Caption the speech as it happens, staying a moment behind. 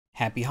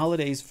Happy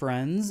holidays,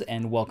 friends,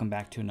 and welcome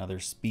back to another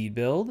speed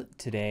build.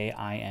 Today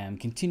I am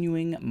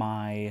continuing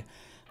my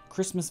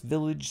Christmas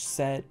Village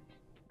set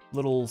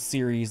little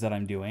series that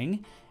I'm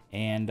doing,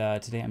 and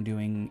today I'm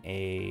doing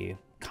a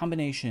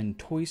combination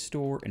toy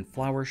store and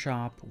flower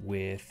shop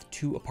with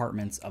 2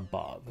 apartments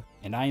above.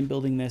 And I am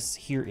building this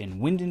here in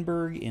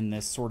Windenburg in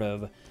this sort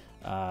of,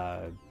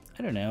 I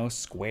don't know,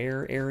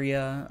 square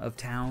area of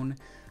town.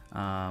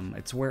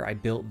 It's where I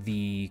built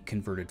the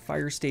converted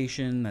fire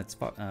station, that's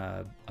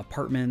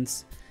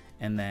apartments,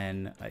 and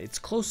then it's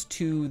close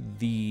to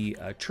the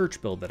church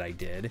build that I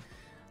did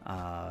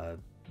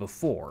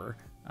before.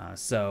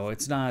 So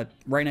it's not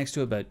right next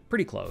to it, but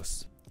pretty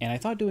close. And I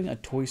thought doing a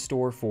toy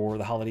store for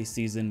the holiday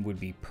season would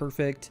be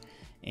perfect,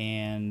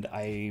 and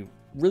I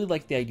really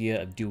like the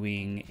idea of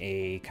doing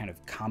a kind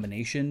of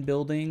combination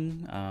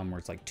building where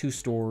it's like 2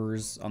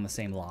 stores on the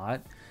same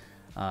lot.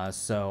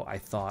 So I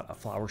thought a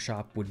flower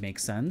shop would make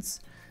sense.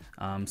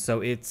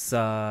 So it's,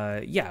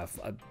 yeah,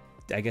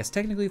 I guess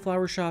technically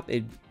flower shop.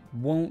 It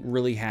won't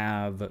really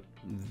have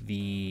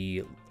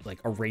the like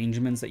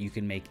arrangements that you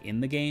can make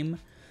in the game.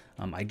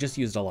 I just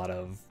used a lot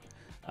of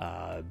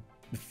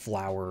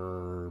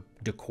flower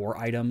decor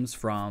items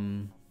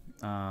from,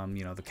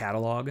 you know, the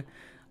catalog.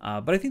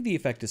 But I think the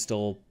effect is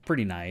still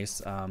pretty nice.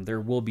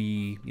 There will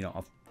be, you know,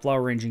 a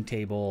flower arranging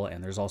table,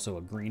 and there's also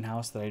a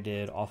greenhouse that I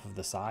did off of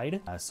the side.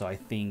 So I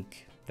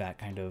think that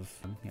kind of,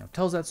 you know,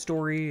 tells that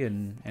story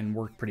and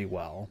worked pretty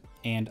well.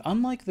 And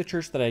unlike the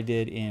church that I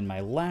did in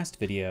my last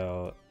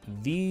video,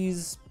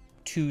 these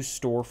 2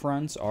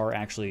 storefronts are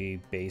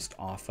actually based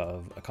off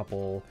of a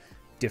couple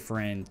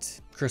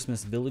different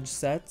Christmas Village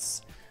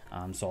sets.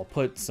 So I'll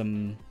put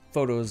some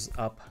photos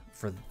up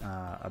for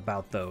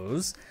about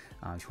those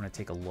if you want to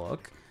take a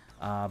look.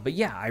 But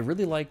yeah, I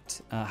really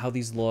liked how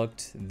these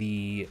looked.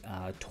 The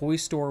toy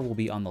store will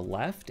be on the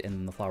left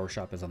and the flower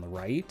shop is on the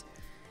right.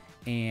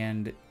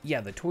 And yeah,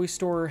 the toy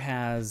store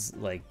has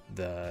like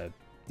the,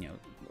 you know,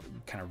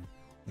 kind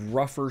of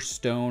rougher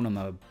stone on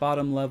the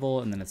bottom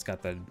level, and then it's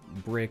got the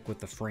brick with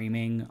the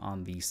framing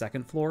on the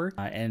second floor.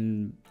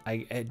 And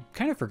I had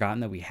kind of forgotten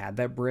that we had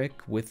that brick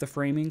with the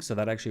framing, so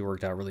that actually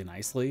worked out really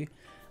nicely.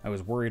 I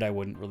was worried I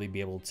wouldn't really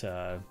be able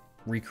to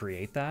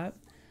recreate that.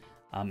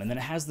 And then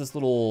it has this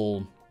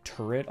little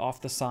turret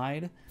off the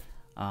side,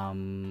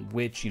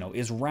 which, you know,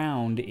 is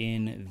round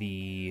in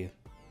the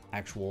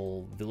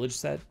actual village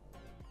set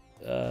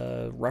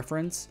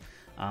reference,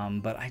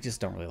 but I just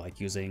don't really like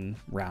using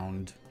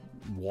round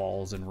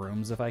walls and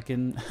rooms if I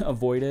can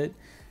avoid it.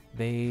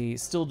 They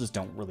still just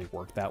don't really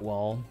work that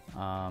well.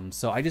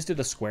 So I just did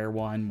a square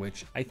one,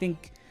 which I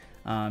think,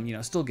 you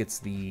know, still gets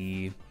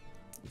the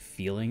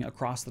feeling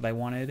across that I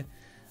wanted.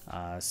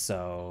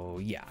 So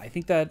yeah, I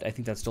think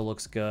that still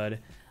looks good.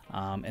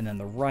 And then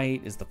the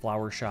right is the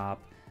flower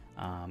shop,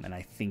 and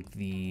I think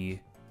the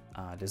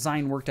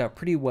design worked out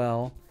pretty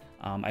well.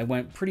 I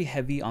went pretty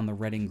heavy on the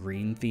red and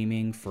green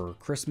theming for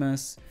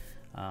Christmas.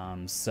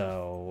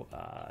 So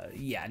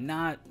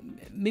yeah,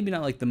 maybe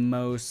not like the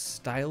most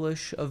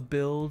stylish of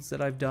builds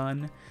that I've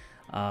done.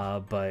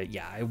 But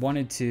yeah, I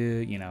wanted to,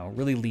 you know,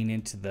 really lean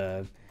into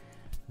the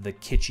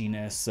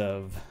kitschiness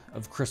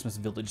of Christmas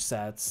Village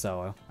sets,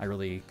 so I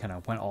really kind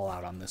of went all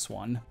out on this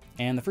one.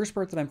 And the first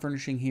part that I'm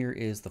furnishing here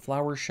is the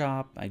flower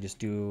shop. I just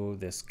do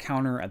this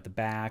counter at the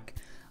back,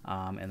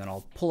 and then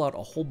I'll pull out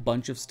a whole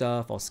bunch of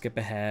stuff. I'll skip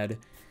ahead,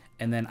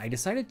 and then I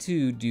decided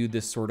to do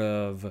this sort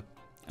of,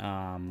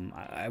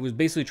 I was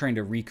basically trying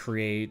to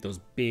recreate those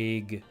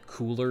big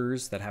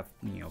coolers that have,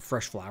 you know,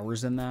 fresh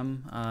flowers in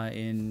them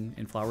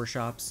in flower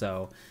shops.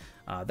 So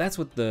that's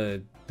what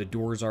the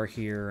doors are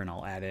here, and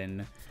I'll add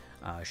in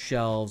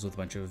shelves with a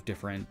bunch of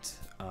different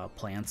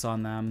plants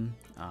on them.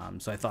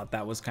 So I thought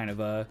that was kind of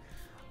a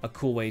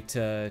cool way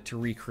to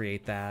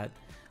recreate that.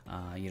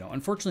 You know,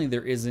 unfortunately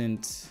there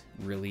isn't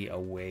really a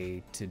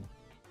way to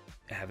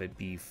have it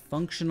be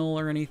functional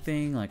or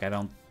anything. Like, I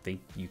don't think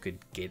you could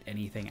get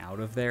anything out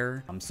of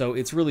there. So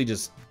it's really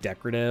just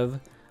decorative,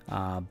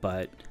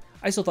 but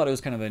I still thought it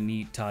was kind of a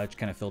neat touch,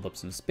 kind of filled up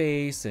some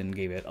space and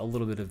gave it a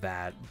little bit of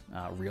that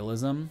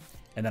realism.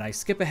 And then I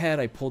skip ahead,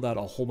 I pulled out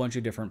a whole bunch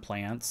of different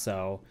plants.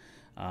 So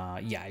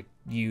yeah, I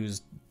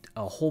used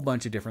a whole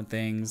bunch of different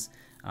things.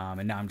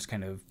 And now I'm just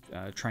kind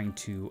of trying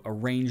to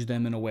arrange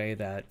them in a way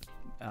that,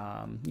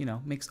 you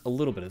know, makes a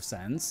little bit of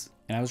sense.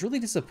 And I was really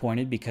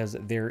disappointed because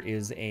there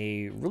is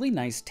a really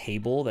nice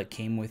table that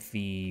came with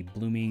the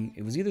blooming,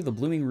 it was either the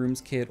Blooming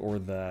Rooms kit or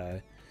the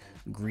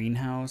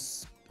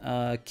greenhouse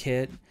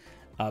kit.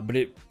 But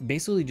it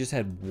basically just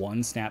had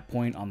one snap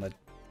point on the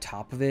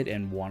top of it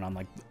and one on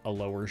like a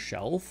lower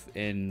shelf,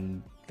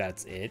 and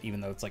that's it,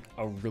 even though it's like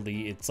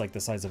it's like the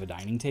size of a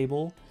dining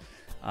table.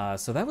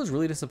 So that was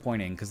really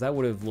disappointing because that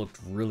would have looked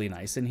really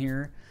nice in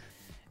here.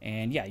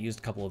 And yeah, I used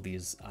a couple of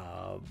these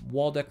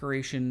wall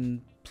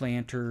decoration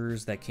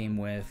planters that came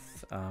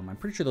with, I'm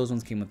pretty sure those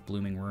ones came with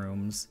Blooming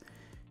Rooms.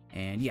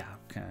 And yeah,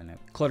 kind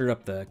of cluttered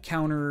up the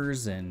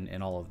counters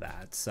and all of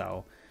that.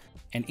 So,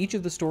 and each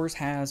of the stores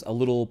has a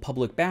little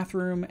public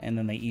bathroom, and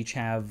then they each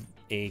have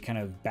a kind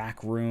of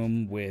back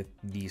room with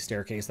the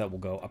staircase that will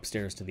go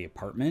upstairs to the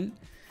apartment.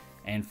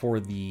 And for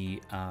the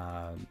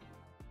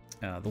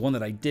one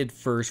that I did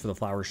first for the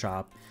flower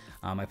shop,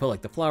 I put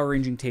like the flower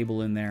arranging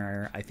table in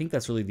there. I think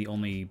that's really the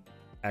only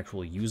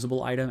actual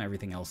usable item.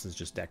 Everything else is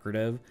just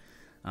decorative.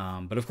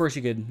 But of course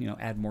you could,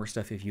 add more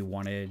stuff if you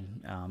wanted.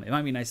 It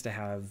might be nice to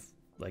have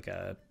like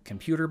a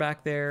computer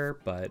back there,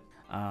 but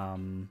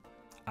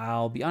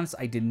I'll be honest,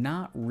 I did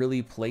not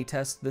really play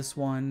test this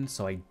one,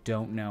 so I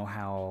don't know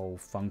how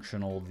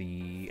functional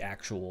the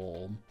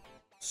actual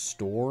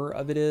store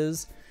of it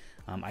is.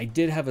 I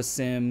did have a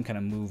sim kind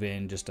of move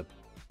in just to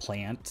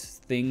plant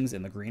things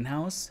in the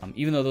greenhouse.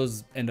 Even though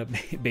those end up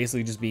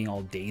basically just being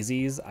all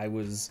daisies, I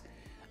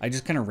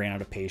just kind of ran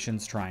out of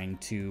patience trying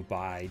to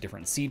buy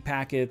different seed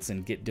packets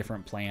and get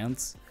different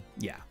plants.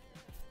 Yeah.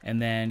 And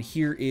then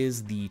here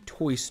is the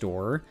toy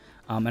store.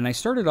 And I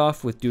started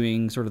off with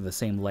doing sort of the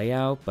same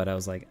layout, but I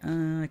was like,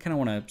 I kind of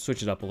want to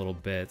switch it up a little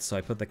bit. So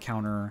I put the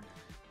counter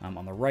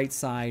on the right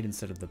side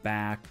instead of the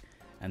back,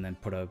 and then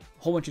put a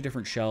whole bunch of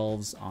different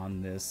shelves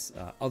on this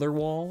other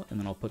wall, and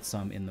then I'll put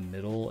some in the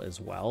middle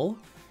as well.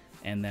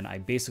 And then I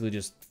basically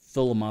just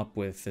fill them up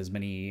with as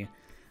many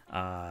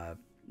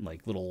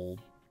like little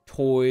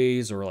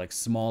toys or like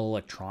small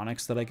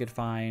electronics that I could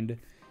find.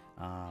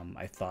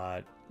 I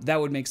thought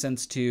that would make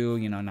sense too,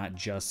 not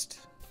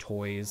just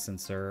toys,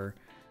 since there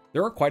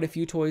are quite a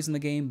few toys in the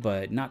game,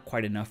 but not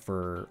quite enough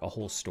for a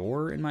whole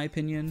store in my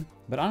opinion.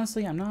 But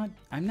honestly,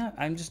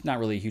 I'm just not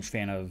really a huge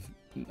fan of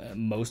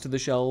most of the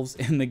shelves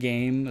in the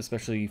game,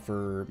 especially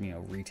for,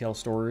 retail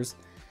stores.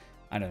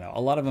 I don't know.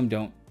 A lot of them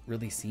don't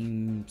really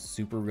seem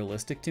super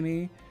realistic to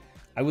me.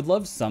 I would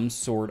love some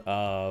sort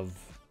of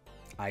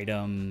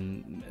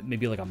item,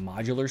 maybe like a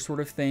modular sort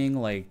of thing,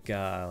 like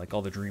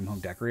all the Dream Home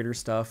Decorator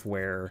stuff,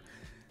 where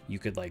you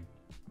could like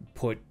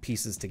put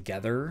pieces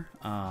together,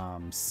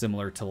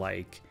 similar to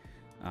like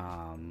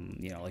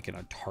like in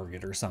a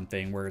Target or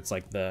something, where it's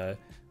like the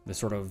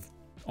sort of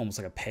almost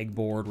like a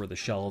pegboard where the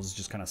shelves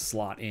just kind of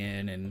slot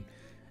in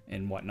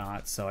and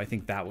whatnot. So I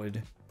think that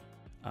would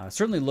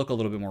certainly look a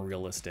little bit more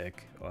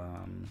realistic,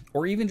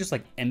 or even just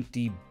like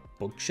empty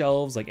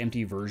bookshelves, like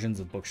empty versions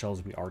of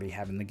bookshelves we already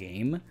have in the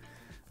game.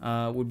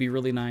 Would be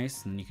really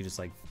nice, and you could just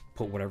like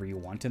put whatever you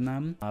want in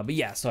them. But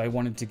yeah, so I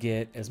wanted to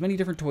get as many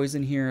different toys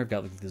in here. I've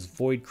got like this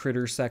Void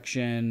Critter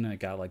section. I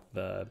got like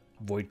the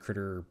Void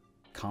Critter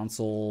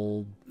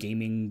console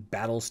gaming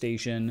battle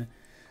station.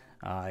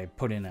 I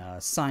put in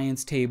a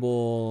science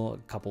table, a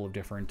couple of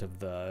different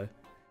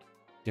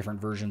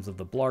versions of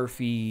the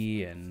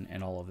Blarfy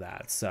and all of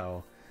that.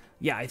 So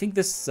yeah, I think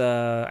this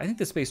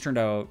space turned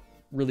out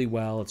really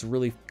well. It's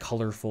really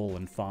colorful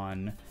and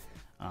fun.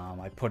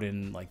 I put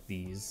in like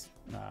these,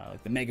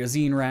 like the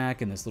magazine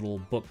rack and this little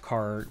book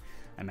cart.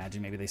 I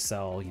imagine maybe they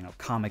sell,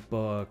 comic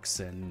books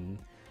and,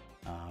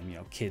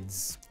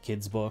 kids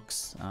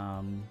books.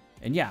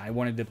 And yeah, I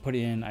also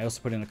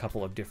put in a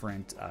couple of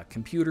different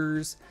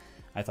computers.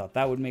 I thought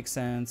that would make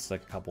sense,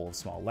 like a couple of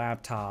small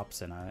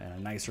laptops and a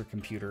nicer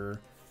computer.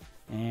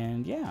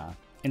 And yeah.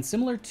 And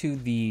similar to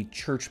the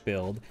church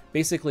build,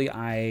 basically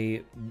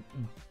I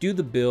do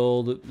the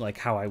build like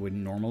how I would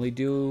normally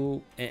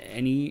do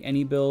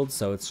any build.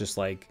 So it's just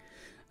like,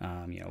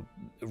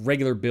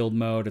 regular build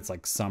mode. It's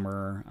like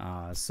summer.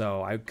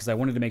 Because I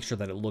wanted to make sure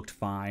that it looked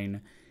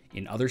fine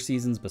in other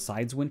seasons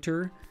besides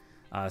winter.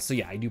 So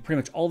yeah, I do pretty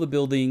much all the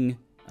building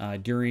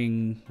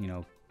during,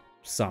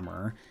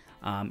 summer.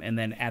 And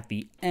then at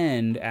the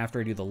end, after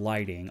I do the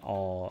lighting,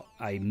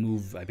 I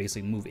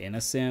basically move in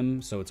a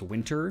sim, so it's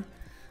winter.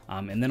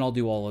 And then I'll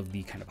do all of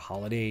the kind of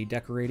holiday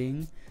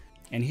decorating.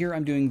 And here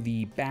I'm doing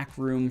the back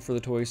room for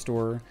the toy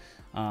store.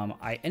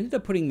 I ended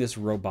up putting this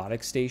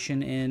robotic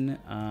station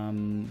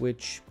in,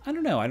 which I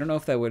don't know. I don't know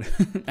if that would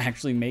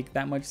actually make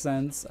that much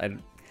sense.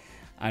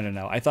 I don't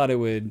know. I thought it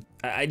would.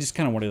 I just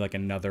kind of wanted like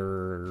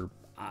another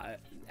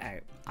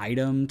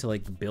item to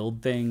like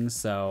build things.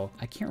 So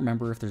I can't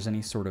remember if there's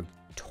any sort of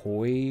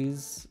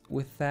toys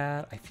with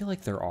that. I feel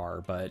like there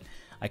are, but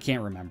I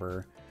can't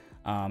remember.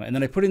 And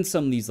then I put in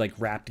some of these like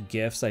wrapped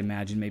gifts. I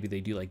imagine maybe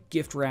they do like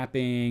gift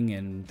wrapping,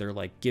 and they're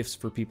like gifts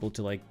for people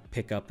to like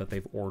pick up that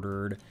they've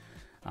ordered.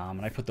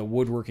 And I put the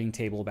woodworking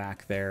table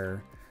back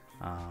there,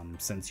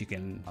 since you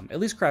can at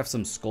least craft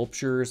some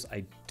sculptures.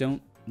 I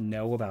don't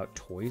know about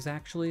toys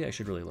actually. I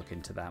should really look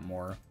into that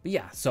more. But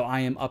yeah, so I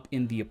am up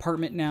in the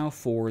apartment now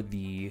for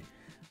the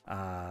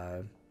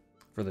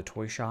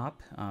toy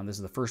shop. This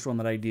is the first one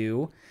that I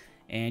do.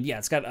 And yeah,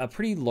 it's got a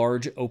pretty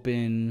large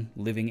open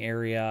living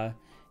area.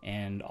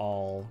 And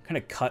I'll kind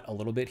of cut a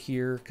little bit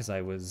here because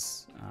I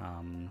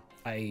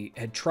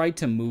had tried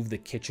to move the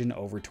kitchen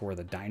over to where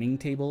the dining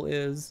table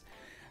is,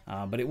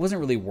 but it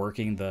wasn't really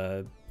working.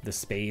 The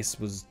space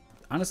was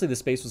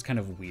kind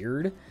of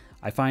weird.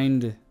 I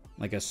find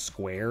like a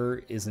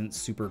square isn't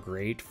super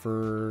great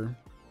for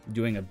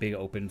doing a big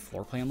open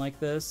floor plan like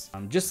this.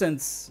 Just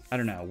since, I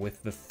don't know,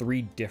 with the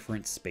 3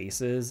 different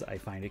spaces, I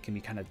find it can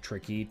be kind of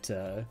tricky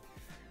to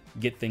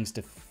get things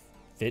to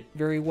fit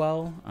very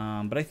well.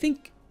 But I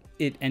think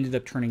it ended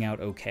up turning out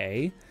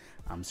okay.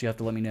 So you have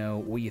to let me know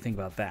what you think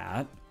about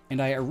that.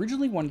 And I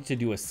originally wanted to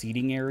do a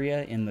seating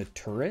area in the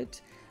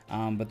turret,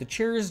 but the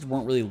chairs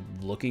weren't really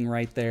looking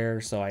right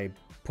there, so I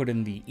put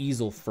in the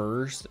easel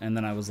first, and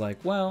then I was like,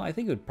 well, I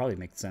think it would probably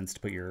make sense to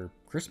put your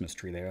Christmas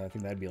tree there. I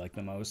think that'd be like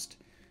the most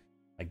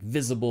like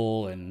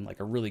visible and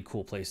like a really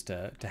cool place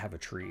to have a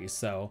tree.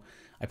 So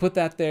I put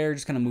that there,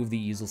 just kind of move the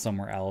easel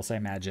somewhere else. I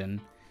imagine,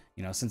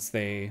 you know, since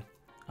they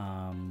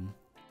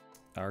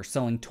are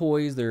selling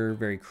toys, they're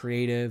very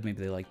creative.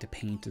 Maybe they like to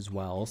paint as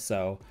well.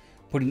 So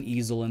put an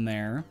easel in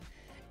there.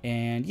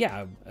 And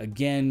yeah,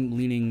 again,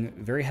 leaning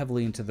very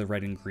heavily into the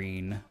red and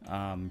green.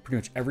 Pretty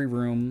much every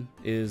room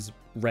is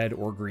red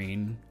or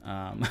green,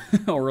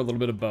 or a little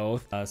bit of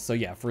both. So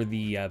yeah, for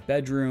the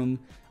bedroom,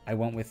 I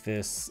went with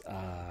this,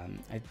 I'm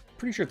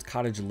pretty sure it's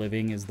Cottage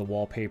Living is the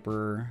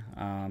wallpaper,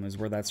 is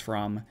where that's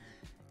from.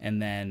 And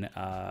then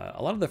a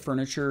lot of the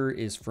furniture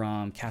is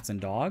from Cats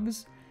and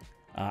Dogs.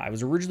 I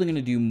was originally going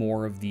to do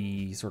more of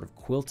the sort of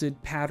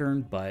quilted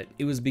pattern, but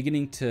it was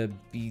beginning to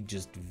be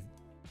just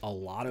a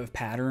lot of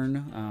pattern,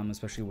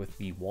 especially with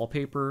the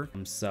wallpaper.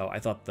 So I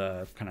thought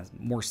the kind of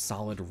more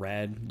solid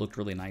red looked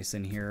really nice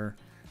in here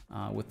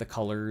with the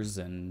colors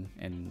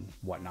and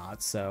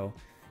whatnot. So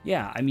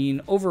yeah, I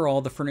mean,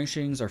 overall the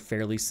furnishings are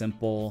fairly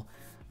simple.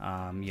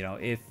 You know,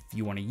 if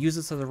you want to use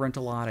this as a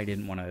rent-a-lot, I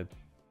didn't want to,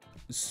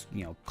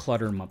 you know,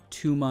 clutter them up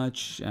too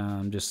much,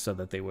 just so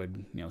that they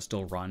would, you know,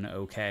 still run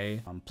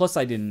okay. Plus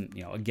I didn't,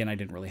 you know, again, I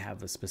didn't really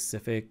have a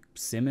specific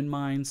sim in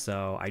mind,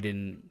 so I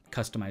didn't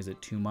customize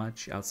it too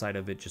much outside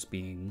of it just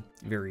being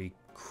very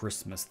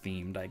Christmas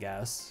themed, I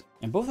guess.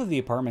 And both of the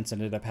apartments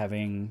ended up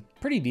having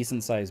pretty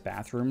decent sized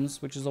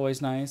bathrooms, which is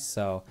always nice.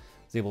 So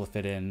I was able to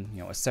fit in,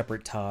 you know, a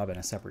separate tub and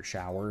a separate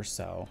shower.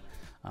 So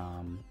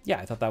yeah,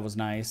 I thought that was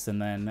nice.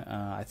 And then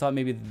I thought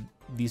maybe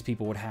these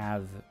people would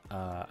have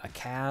a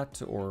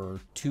cat or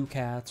 2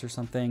 cats or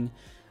something.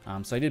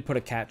 So I did put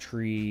a cat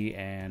tree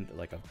and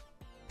like a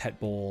pet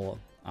bowl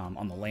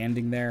on the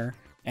landing there.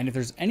 And if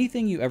there's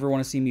anything you ever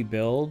want to see me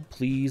build,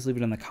 please leave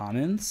it in the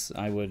comments.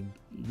 I would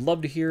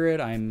love to hear it.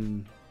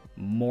 I'm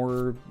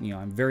more, you know,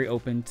 I'm very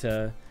open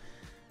to,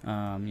 you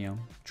know,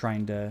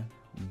 trying to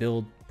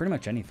build pretty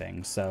much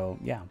anything. So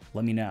yeah,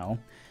 let me know.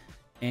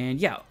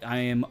 And yeah, I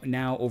am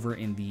now over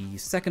in the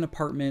second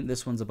apartment.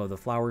 This one's above the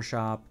flower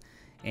shop.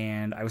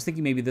 And I was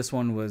thinking maybe this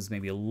one was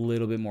maybe a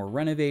little bit more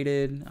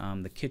renovated.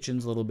 The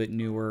kitchen's a little bit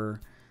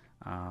newer,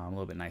 a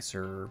little bit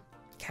nicer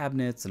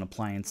cabinets and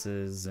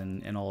appliances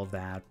and all of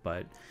that,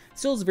 but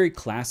still is a very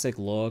classic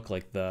look.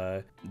 Like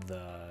the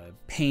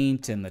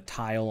paint and the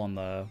tile on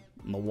the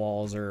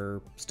walls are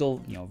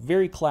still, you know,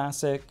 very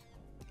classic,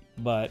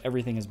 but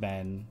everything has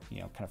been, you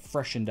know, kind of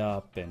freshened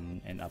up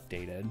and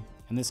updated.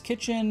 And this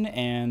kitchen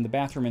and the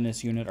bathroom in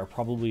this unit are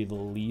probably the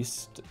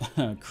least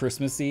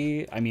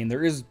Christmassy. I mean,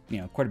 there is,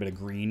 you know, quite a bit of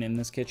green in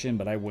this kitchen,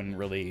 but I wouldn't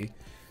really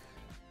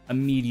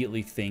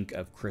immediately think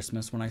of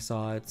Christmas when I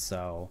saw it.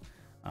 So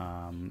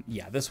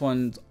yeah, this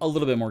one's a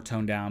little bit more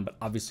toned down, but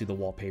obviously the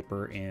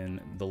wallpaper in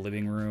the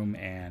living room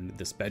and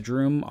this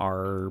bedroom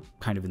are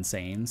kind of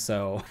insane.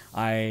 So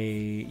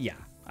I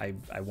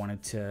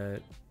wanted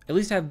to at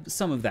least have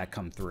some of that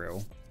come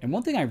through. And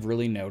one thing I've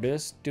really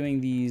noticed doing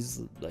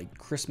these like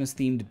Christmas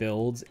themed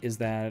builds is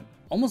that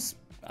almost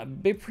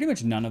pretty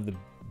much none of the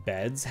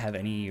beds have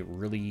any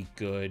really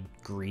good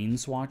green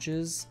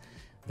swatches.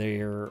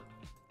 They're,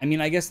 I mean,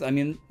 I guess, I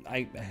mean,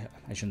 I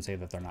shouldn't say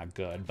that they're not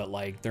good, but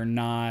like they're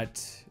not,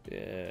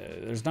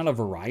 there's not a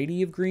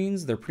variety of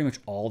greens. They're pretty much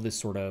all this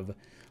sort of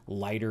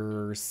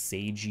lighter,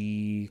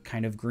 sagey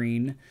kind of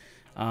green,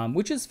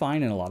 which is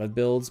fine in a lot of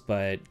builds,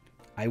 but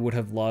I would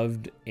have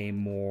loved a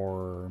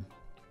more,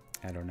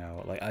 I don't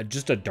know, like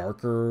just a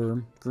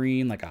darker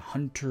green, like a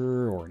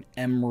hunter or an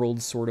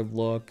emerald sort of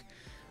look.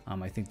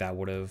 I think that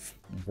would have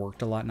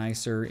worked a lot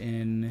nicer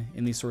in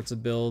these sorts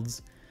of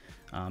builds.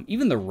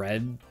 Even the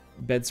red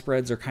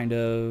bedspreads are kind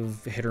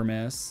of hit or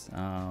miss.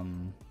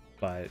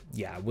 But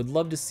yeah, would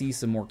love to see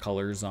some more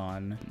colors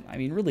on, I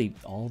mean, really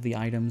all the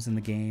items in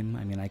the game.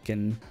 I mean, I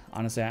can,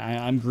 honestly,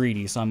 I'm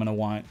greedy, so I'm gonna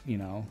want, you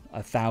know,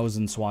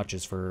 1,000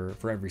 swatches for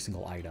every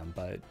single item,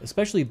 but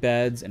especially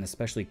beds and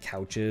especially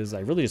couches.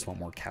 I really just want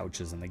more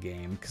couches in the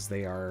game because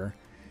they are,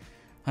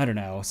 I don't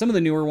know, some of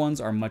the newer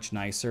ones are much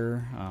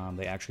nicer.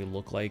 They actually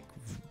look like,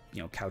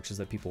 you know, couches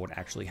that people would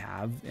actually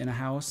have in a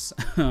house.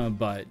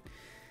 But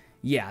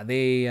yeah,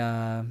 they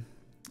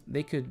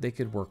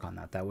could work on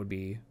that. That would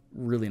be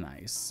really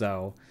nice.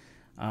 So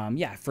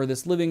yeah, for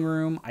this living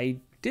room, I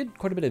did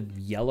quite a bit of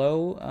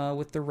yellow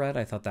with the red.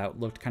 I thought that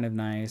looked kind of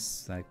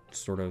nice, like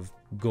sort of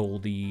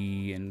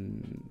goldy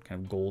and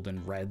kind of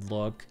golden red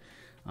look.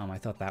 I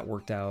thought that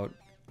worked out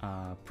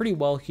pretty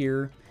well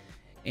here.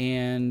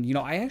 And you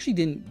know, I actually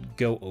didn't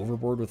go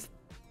overboard with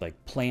like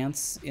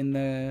plants in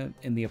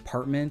the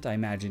apartment. I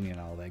imagine, you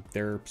know, like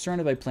they're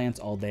surrounded by plants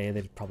all day.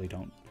 They probably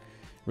don't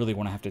really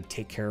want to have to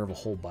take care of a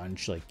whole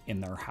bunch like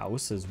in their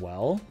house as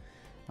well.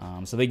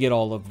 So they get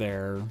all of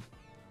their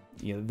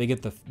you know, they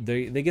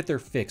get their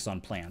fix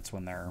on plants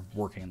when they're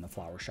working in the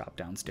flower shop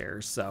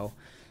downstairs. So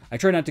I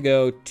try not to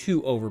go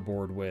too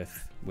overboard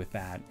with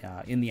that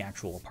in the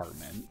actual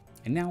apartment.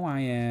 And now I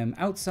am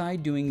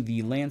outside doing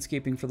the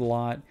landscaping for the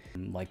lot.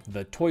 Like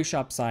the toy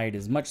shop side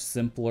is much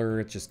simpler.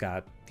 It's just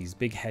got these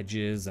big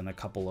hedges and a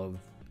couple of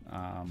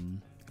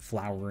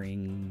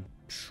flowering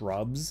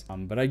shrubs.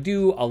 But I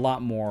do a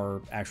lot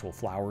more actual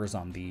flowers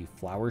on the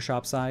flower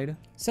shop side,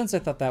 since I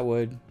thought that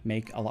would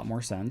make a lot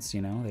more sense.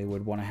 You know, they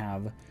would want to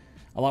have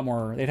a lot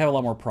more, they'd have a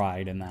lot more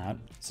pride in that.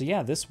 So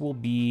yeah, this will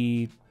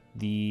be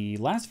the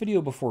last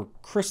video before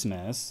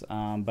Christmas,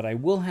 but I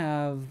will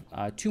have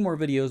 2 more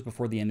videos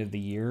before the end of the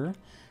year.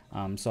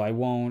 So I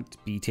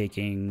won't be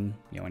taking,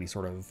 you know, any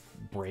sort of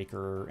break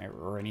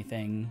or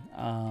anything,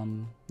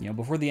 you know,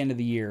 before the end of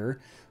the year.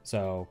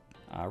 So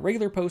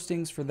regular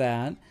postings for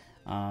that.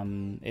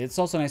 It's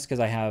also nice because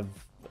I have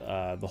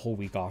the whole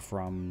week off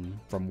from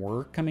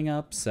work coming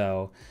up.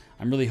 So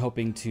I'm really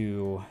hoping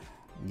to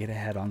get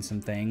ahead on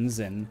some things.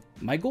 And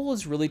my goal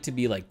is really to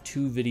be like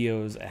 2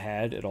 videos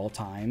ahead at all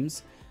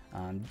times.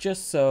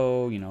 Just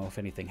so, you know, if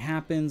anything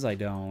happens, I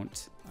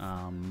don't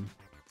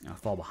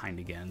fall behind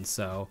again.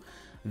 So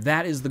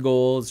that is the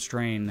goal, is to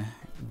try and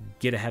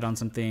get ahead on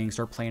some things,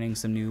 start planning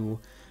some new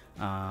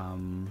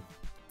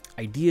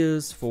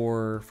ideas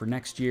for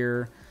next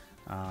year.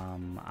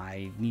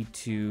 I need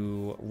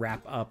to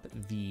wrap up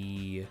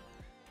the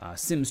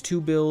Sims 2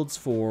 builds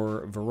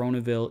for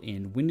Veronaville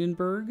in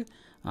Windenburg.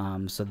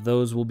 So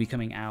those will be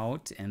coming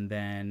out, and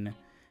then,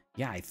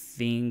 yeah,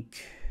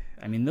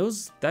 I mean,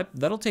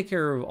 that'll take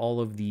care of all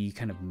of the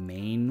kind of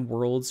main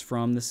worlds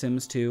from The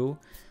Sims 2.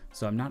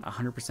 So I'm not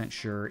 100%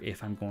 sure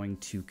if I'm going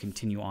to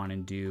continue on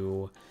and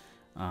do,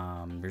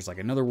 there's like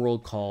another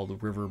world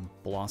called River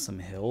Blossom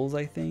Hills,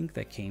 I think,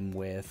 that came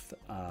with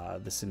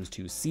The Sims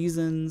 2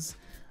 Seasons.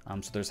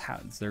 So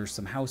there's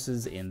some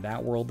houses in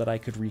that world that I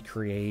could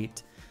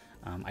recreate.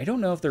 I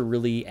don't know if they're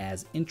really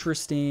as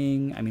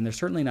interesting. I mean, they're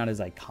certainly not as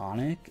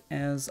iconic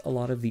as a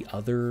lot of the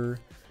other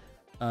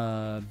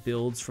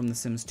builds from The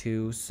Sims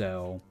 2,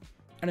 so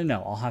I don't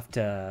know. I'll have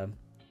to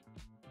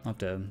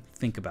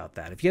think about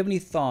that. If you have any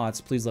thoughts,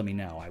 please let me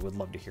know. I would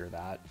love to hear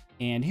that.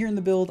 And here in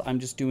the build, I'm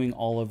just doing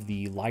all of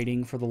the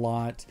lighting for the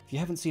lot. If you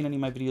haven't seen any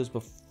of my videos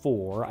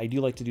before, I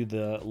do like to do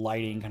the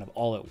lighting kind of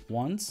all at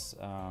once,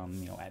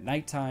 you know, at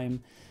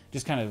nighttime.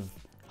 Just kind of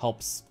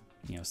helps,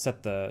 you know,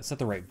 set the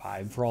right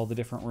vibe for all the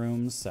different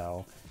rooms.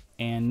 So,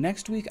 and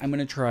next week I'm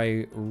gonna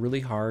try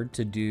really hard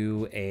to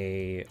do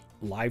a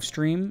live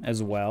stream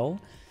as well.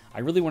 I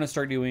really want to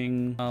start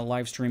doing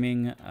live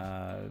streaming,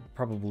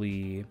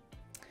 probably,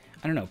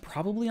 I don't know,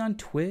 probably on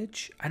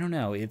Twitch. I don't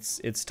know, it's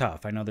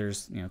tough. I know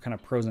there's, you know, kind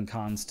of pros and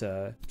cons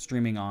to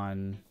streaming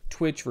on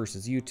Twitch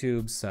versus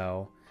YouTube,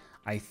 so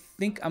I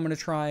think I'm gonna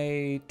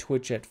try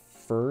Twitch at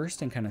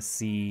first and kind of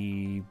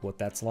see what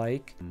that's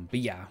like. But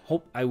yeah,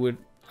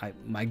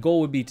 my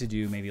goal would be to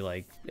do maybe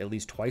like at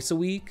least twice a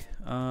week,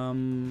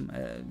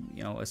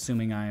 you know,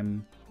 assuming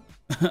I'm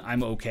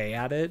okay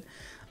at it.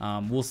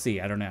 We'll see.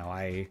 I don't know.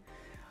 I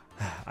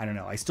don't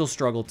know. I still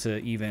struggle to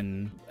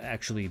even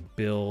actually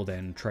build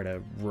and try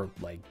to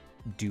like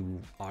do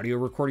audio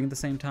recording at the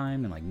same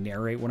time and like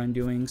narrate what I'm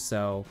doing.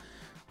 So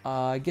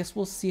I guess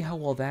we'll see how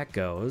well that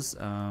goes.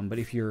 But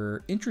if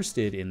you're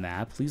interested in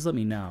that, please let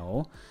me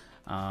know.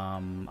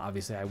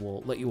 Obviously I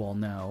will let you all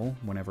know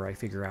whenever I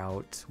figure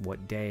out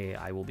what day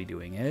I will be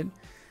doing it.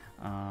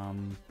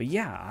 But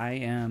yeah,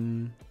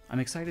 I'm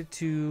excited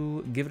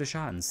to give it a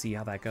shot and see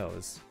how that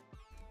goes.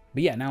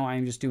 But yeah, now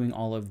I'm just doing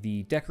all of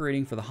the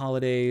decorating for the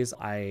holidays.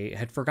 I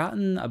had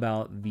forgotten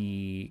about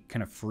the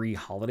kind of free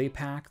holiday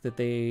pack that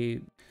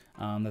they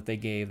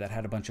gave that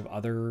had a bunch of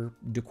other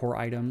decor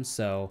items.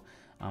 So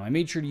I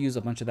made sure to use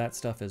a bunch of that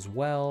stuff as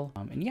well.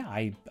 And yeah,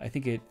 I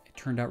think it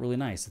turned out really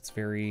nice. It's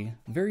very,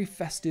 very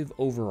festive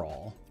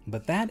overall.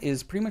 But that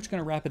is pretty much going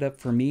to wrap it up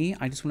for me.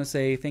 I just want to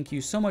say thank you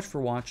so much for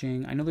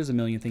watching. I know there's a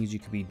million things you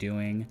could be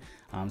doing,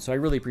 so I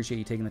really appreciate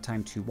you taking the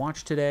time to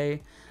watch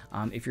today.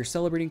 If you're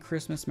celebrating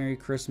Christmas, Merry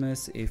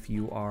Christmas. If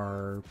you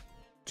are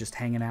just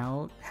hanging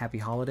out, Happy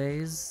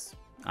Holidays.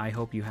 I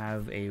hope you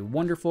have a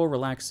wonderful,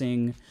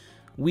 relaxing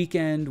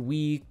weekend,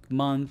 week,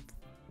 month,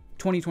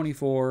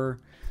 2024.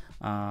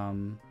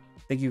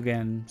 Thank you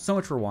again so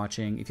much for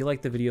watching. If you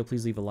liked the video,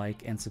 please leave a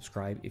like and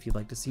subscribe if you'd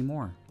like to see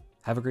more.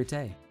 Have a great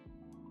day.